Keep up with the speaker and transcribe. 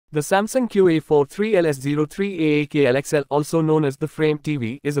The Samsung QA43LS03AAKLXL, also known as the Frame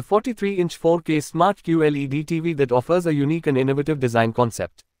TV, is a 43-inch 4K smart QLED TV that offers a unique and innovative design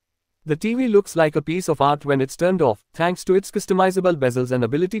concept. The TV looks like a piece of art when it's turned off, thanks to its customizable bezels and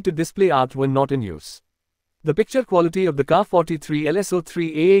ability to display art when not in use. The picture quality of the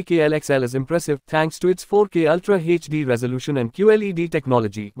QA43LS03AAKLXL is impressive, thanks to its 4K Ultra HD resolution and QLED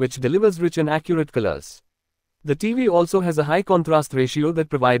technology, which delivers rich and accurate colors. The TV also has a high contrast ratio that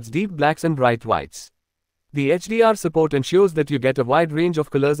provides deep blacks and bright whites. The HDR support ensures that you get a wide range of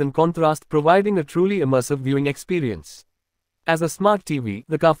colors and contrast, providing a truly immersive viewing experience. As a smart TV,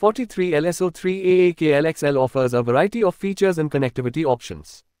 the QA43LS03AAKLXL offers a variety of features and connectivity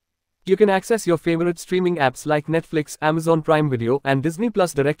options. You can access your favorite streaming apps like Netflix, Amazon Prime Video, and Disney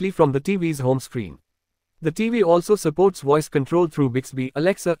Plus directly from the TV's home screen. The TV also supports voice control through Bixby,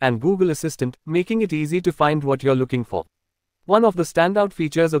 Alexa, and Google Assistant, making it easy to find what you're looking for. One of the standout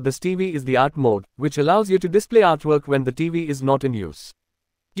features of this TV is the Art Mode, which allows you to display artwork when the TV is not in use.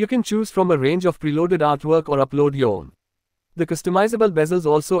 You can choose from a range of preloaded artwork or upload your own. The customizable bezels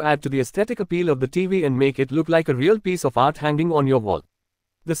also add to the aesthetic appeal of the TV and make it look like a real piece of art hanging on your wall.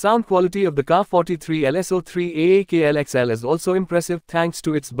 The sound quality of the QA43LS03AAKLXL is also impressive, thanks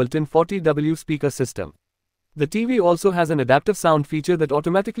to its built-in 40W speaker system. The TV also has an adaptive sound feature that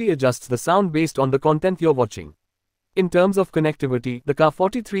automatically adjusts the sound based on the content you're watching. In terms of connectivity, the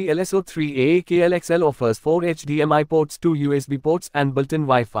QA43LS03AAKLXL offers 4 HDMI ports, 2 USB ports, and built-in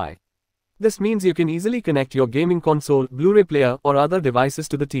Wi-Fi. This means you can easily connect your gaming console, Blu-ray player, or other devices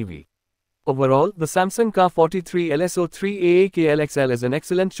to the TV. Overall, the Samsung QA43LS03AAKLXL is an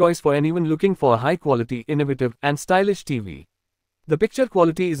excellent choice for anyone looking for a high-quality, innovative, and stylish TV. The picture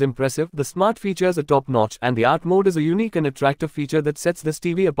quality is impressive, the smart features are top-notch, and the Art Mode is a unique and attractive feature that sets this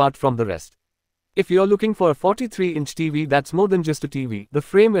TV apart from the rest. If you're looking for a 43-inch TV that's more than just a TV, the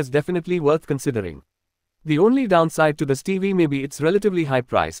Frame is definitely worth considering. The only downside to this TV may be its relatively high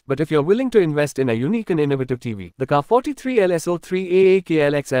price, but if you're willing to invest in a unique and innovative TV, the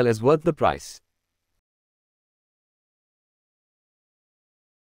QA43LS03AAKLXL is worth the price.